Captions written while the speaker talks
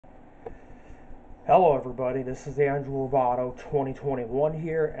Hello everybody, this is Andrew Roboto 2021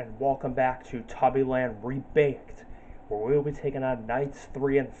 here, and welcome back to Tubbyland Rebaked, where we will be taking on Nights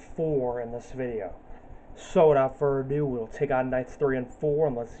 3 and 4 in this video. So without further ado, we'll take on Nights 3 and 4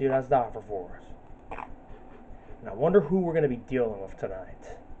 and let's see what it has to offer for us. And I wonder who we're going to be dealing with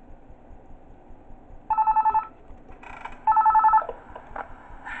tonight.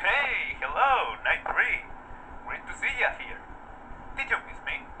 Hey, hello, Night 3. Great to see ya here. Did you miss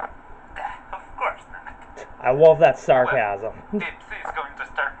me? Of course not. I love that sarcasm. Well, Dipsy is going to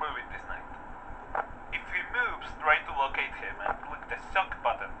start moving this night. If he moves, try to locate him and click the shock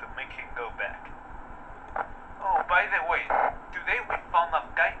button to make him go back. Oh, by the way, today we found a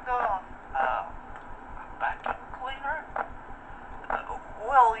kind of, vacuum cleaner?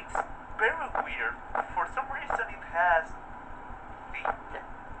 Well, it's very weird. For some reason it has feet.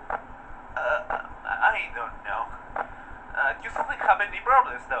 I don't know. You shouldn't have any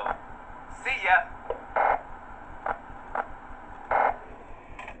problems though. See ya!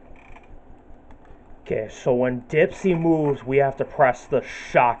 Okay, so when Dipsy moves, we have to press the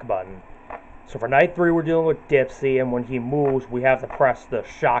shock button. So for Night 3, we're dealing with Dipsy, and when he moves, we have to press the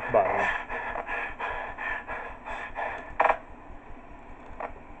shock button.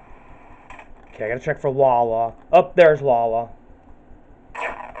 Okay, I gotta check for Lala. Oh, there's Lala.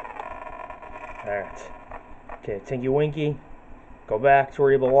 Alright. Okay, Tinky Winky. Go back to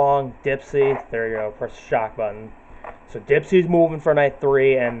where you belong. Dipsy. There you go. Press the shock button. So Dipsy's moving for Night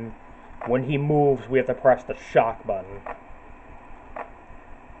 3, and when he moves, we have to press the shock button.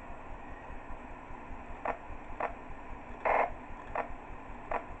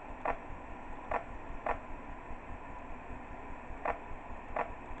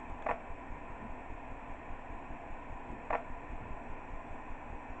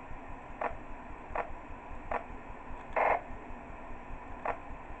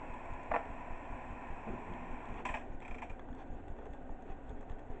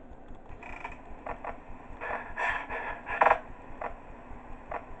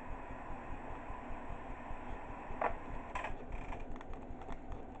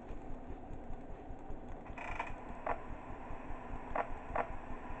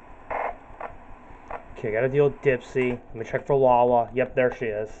 Okay, gotta deal with Dipsy. Let me check for Lala. Yep, there she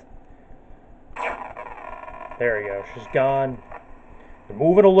is. There you go. She's gone. They're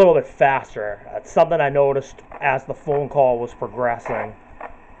moving a little bit faster. That's something I noticed as the phone call was progressing.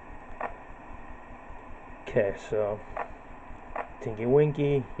 Okay, so Tinky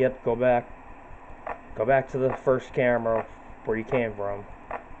Winky. Yep, go back. Go back to the first camera where you came from.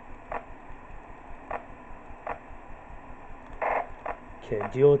 Okay,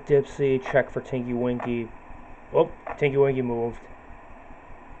 deal with Dipsy, check for Tinky Winky. Oh, Tinky Winky moved.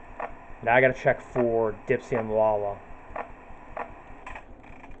 Now I gotta check for Dipsy and Lala.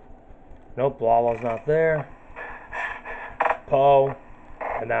 Nope, Lala's not there. Poe.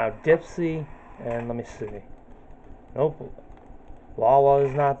 And now Dipsy. And let me see. Nope. Lala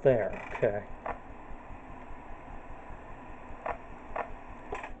is not there. Okay.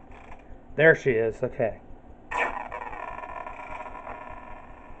 There she is. Okay.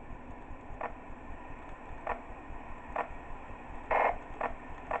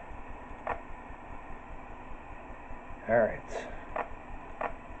 Alright.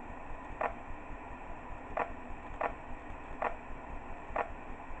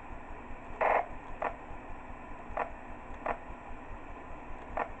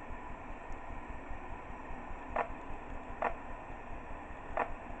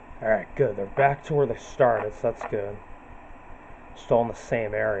 Alright, good. They're back to where they started, so that's good. Still in the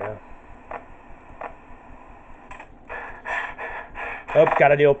same area. Oh,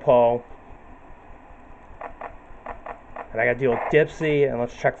 gotta deal with Poe. And I gotta deal with Dipsy, and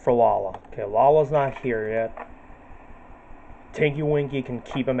let's check for Lala. Okay, Lala's not here yet. Tinky Winky can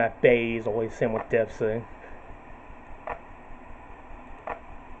keep him at bay easily, same with Dipsy.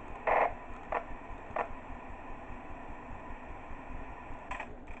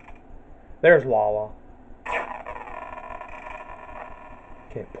 There's Lala.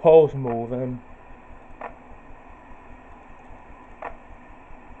 Okay, Poe's moving.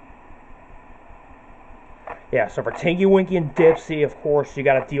 Yeah, so for Tinky Winky and Dipsy, of course, you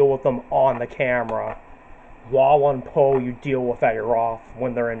gotta deal with them on the camera. Lala and Poe, you deal with at your off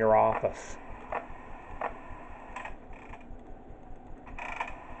when they're in your office.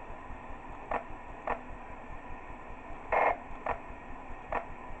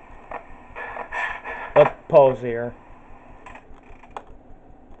 Oh, Poe's here.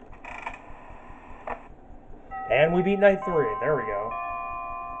 And we beat Night 3. There we go.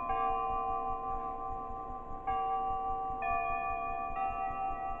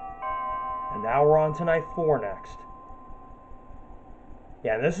 And now we're on to night 4 next.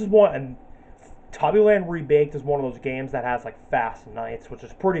 Yeah, this is one, and Tubbyland Rebaked is one of those games that has like fast nights, which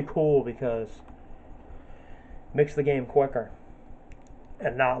is pretty cool because it makes the game quicker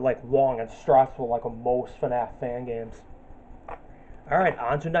and not like long and stressful like most FNAF fan games. Alright,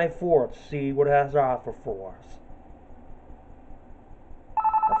 on to night 4. Let's see what it has to offer for us.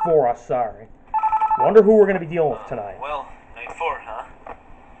 Or for us, sorry. Wonder who we're going to be dealing with tonight. Well, night 4, huh?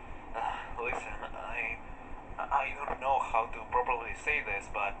 Listen, I don't know how to properly say this,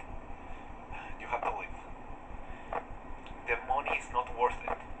 but you have to leave. The money is not worth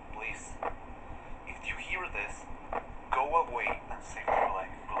it. Please. If you hear this, go away and save your life.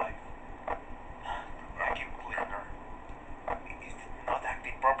 The vacuum cleaner is not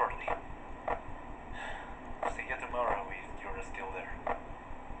acting properly. See you tomorrow if you're still there.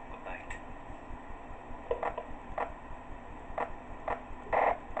 Good night.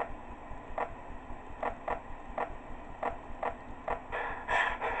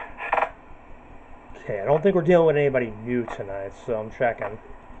 Okay, I don't think we're dealing with anybody new tonight, so I'm checking.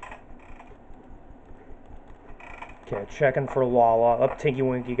 Okay, checking for Lala. Up, Tinky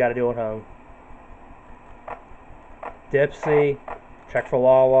Winky, gotta deal with him. Dipsy, check for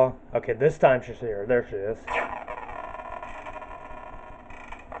Lala. Okay, this time she's here. There she is.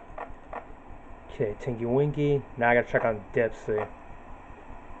 Okay, Tinky Winky. Now I gotta check on Dipsy.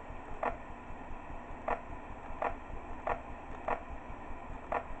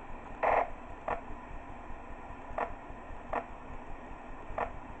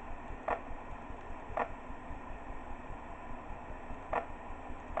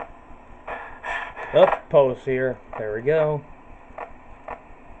 Oh, Poe's here. There we go.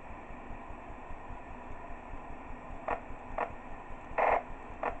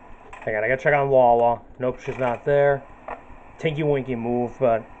 I gotta check on Lala. Nope, she's not there. Tinky Winky moved,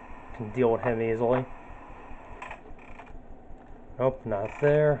 but can deal with him easily. Nope, not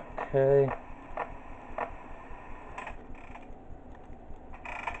there. Okay.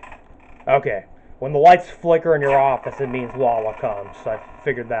 Okay. When the lights flicker in your office, it means Lala comes. So I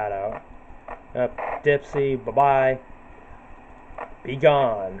figured that out. Yep, Dipsy, bye-bye. Be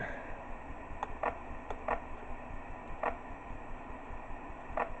gone.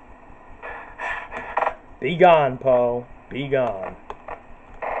 Be gone, Poe. Be gone.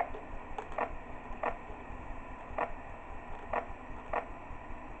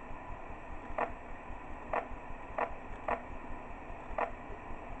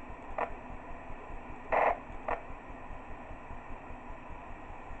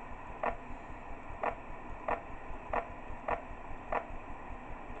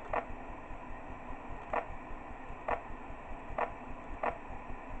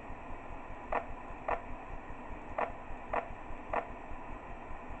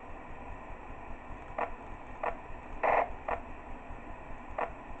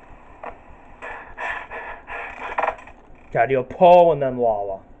 Gotta deal Poe and then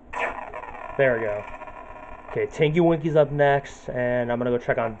Lala. There we go. Okay, Tinky Winky's up next, and I'm gonna go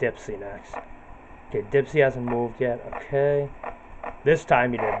check on Dipsy next. Okay, Dipsy hasn't moved yet. Okay. This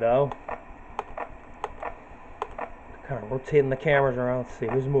time he did, though. Kind of rotating the cameras around to see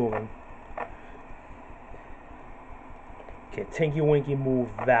who's moving. Okay, Tinky Winky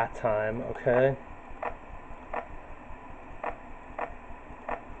moved that time. Okay.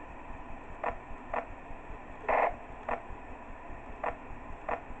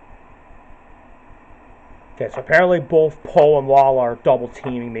 Okay, so apparently both Poe and Lala are double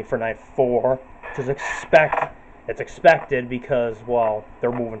teaming me for night 4, which is it's expected because, well,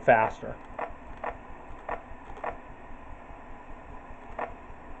 they're moving faster.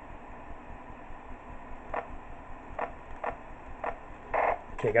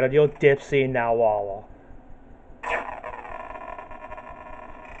 Okay, gotta deal with Dipsy and now Lala.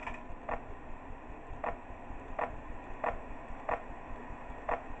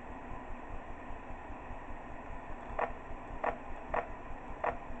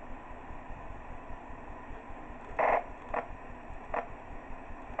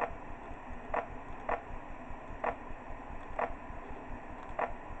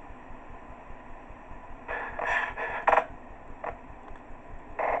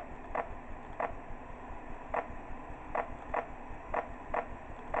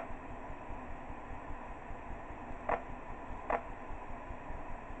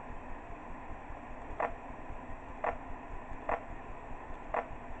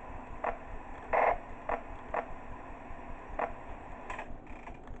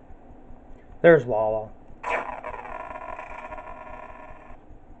 There's Lala.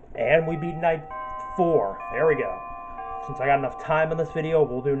 And we beat night 4. There we go. Since I got enough time in this video,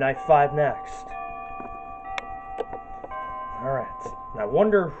 we'll do night 5 next. Alright, and I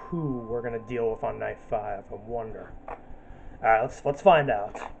wonder who we're going to deal with on night 5. I wonder. Alright, let's find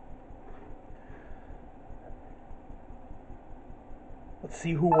out. Let's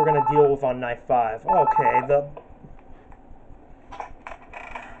see who we're going to deal with on night 5. Okay,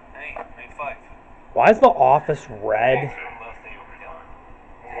 Hey, night 5. Why is the office red?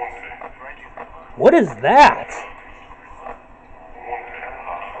 What is that?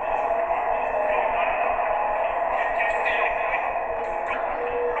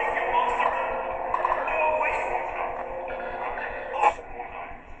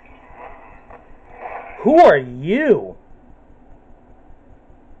 Who are you?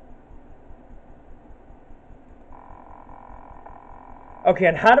 Okay,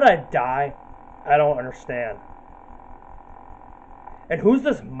 and how did I die? I don't understand. And who's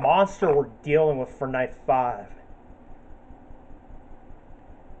this monster we're dealing with for night 5?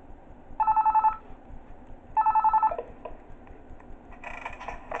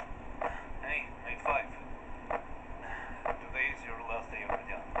 Hey, night 5. Today is your last day of the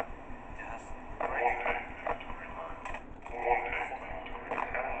job. Just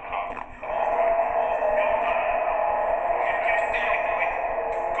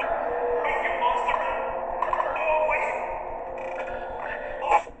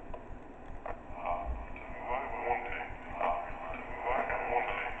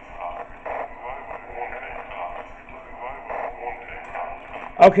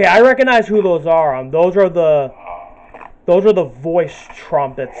Okay, I recognize who those are. Those are the voice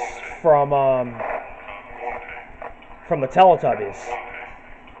trumpets from the Teletubbies.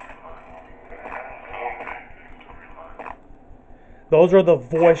 Those are the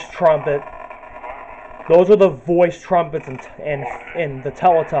voice trumpet. Those are the voice trumpets in the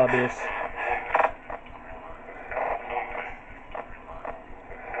Teletubbies.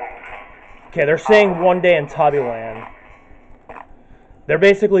 Okay, they're saying one day in Tubbyland. They're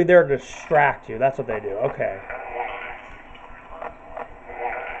basically there to distract you. That's what they do. Okay.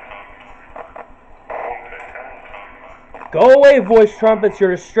 Go away, voice trumpets.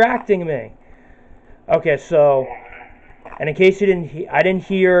 You're distracting me. Okay, so, and in case you didn't, I didn't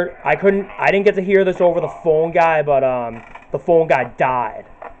get to hear this over the phone guy, but the phone guy died.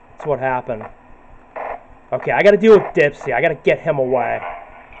 That's what happened. Okay, I got to deal with Dipsy. I got to get him away.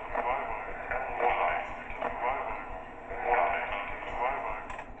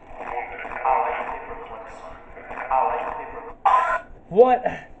 What?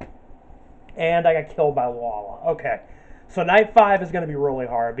 And I got killed by Lala. Okay. So night 5 is going to be really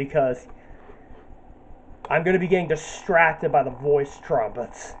hard because I'm going to be getting distracted by the voice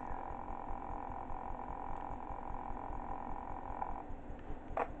trumpets.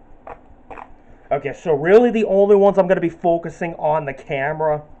 Okay, so really the only ones I'm going to be focusing on the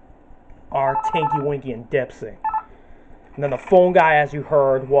camera are Tinky Winky and Dipsy. And then the phone guy, as you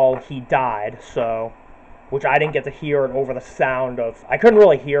heard, well, he died, so... Which I didn't get to hear it over the sound of... I couldn't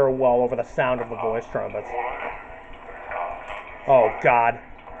really hear well over the sound of the voice trumpets. Oh, God.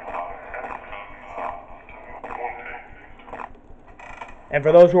 And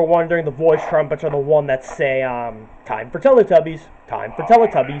for those who are wondering, the voice trumpets are the one that say, time for Teletubbies. Time for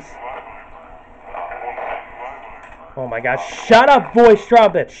Teletubbies. Oh, my gosh. Shut up, voice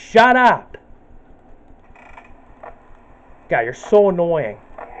trumpets. Shut up. God, you're so annoying.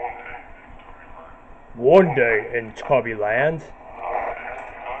 One day in Tubbyland.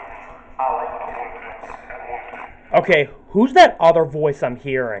 Okay, who's that other voice I'm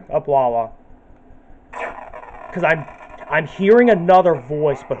hearing? Up, Lala. Because I'm hearing another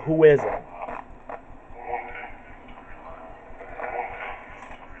voice, but who is it?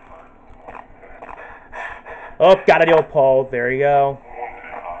 Oh, got it, old Paul. There you go.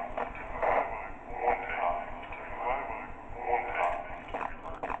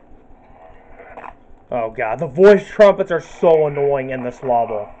 Oh God, the voice trumpets are so annoying in this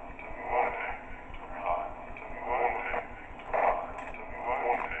level.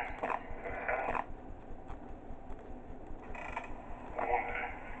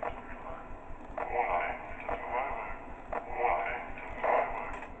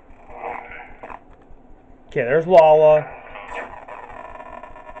 Okay, there's Lala.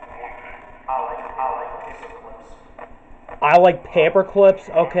 I like paper clips.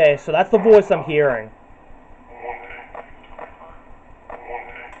 Okay, so that's the voice I'm hearing.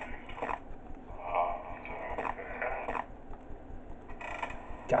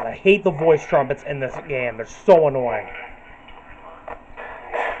 God, I hate the voice trumpets in this game. They're so annoying.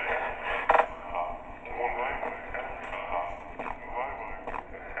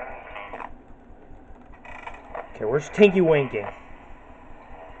 Okay, where's Where's Tinky Winky?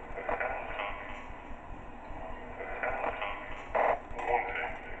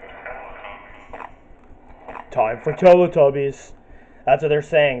 Time for Teletubbies. That's what they're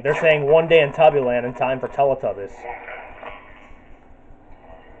saying. They're saying one day in Tubbyland and time for Teletubbies.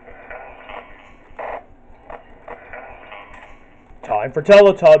 Time for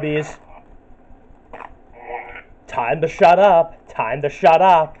Teletubbies. Time to shut up. Time to shut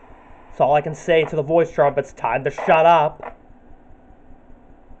up. That's all I can say to the voice trumpets. Time to shut up.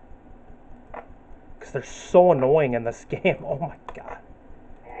 Because they're so annoying in this game. Oh my god.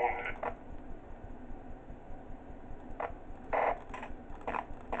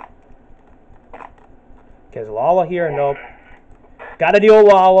 Okay, is Lala here? Nope. Gotta deal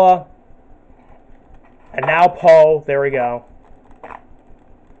with Lala. And now Poe. There we go.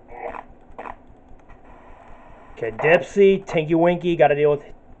 Okay, Dipsy, Tinky Winky, gotta deal with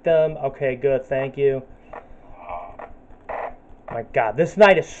them. Okay, good, thank you. My god, this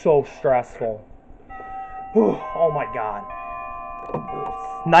night is so stressful. Oh my god.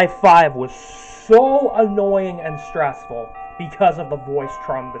 Night 5 was so annoying and stressful because of the voice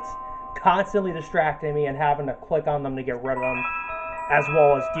trumpets constantly distracting me and having to click on them to get rid of them, as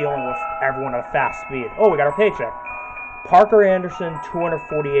well as dealing with everyone at a fast speed. Oh, we got our paycheck. Parker Anderson,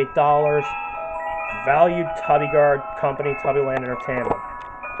 $248. Valued Tubby Guard Company, Tubbyland Entertainment.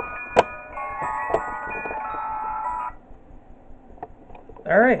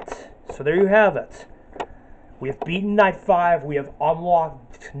 Alright, so there you have it. We have beaten Night 5, we have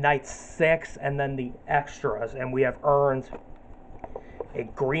unlocked Night 6, and then the extras, and we have earned a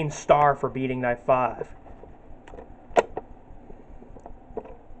green star for beating Night 5.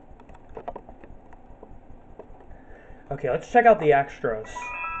 Okay, let's check out the extras.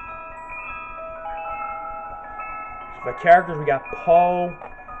 So the characters, we got Poe,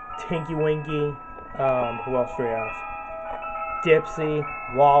 Tinky Winky, who else do we have? Dipsy,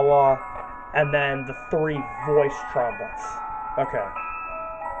 Lala, and then the 3 voice trumpets. Okay.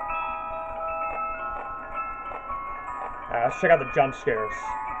 Alright, let's check out the jump scares.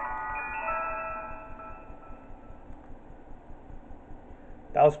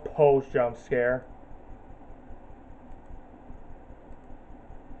 That was Poe's jump scare.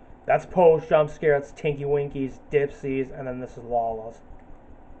 That's Poe's jump scare, that's Tinky Winky's, Dipsy's, and then this is Lala's.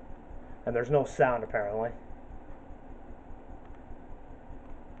 And there's no sound apparently.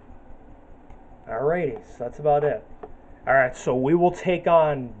 Alrighty, so that's about it. Alright, so we will take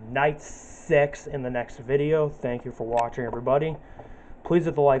on Night 6 in the next video. Thank you for watching, everybody. Please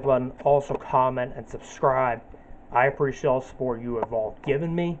hit the like button, also comment and subscribe. I appreciate all the support you have all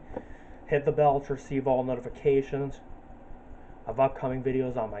given me. Hit the bell to receive all notifications of upcoming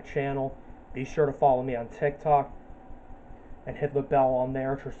videos on my channel. Be sure to follow me on TikTok and hit the bell on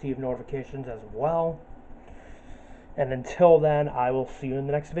there to receive notifications as well. And until then, I will see you in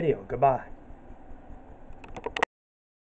the next video. Goodbye.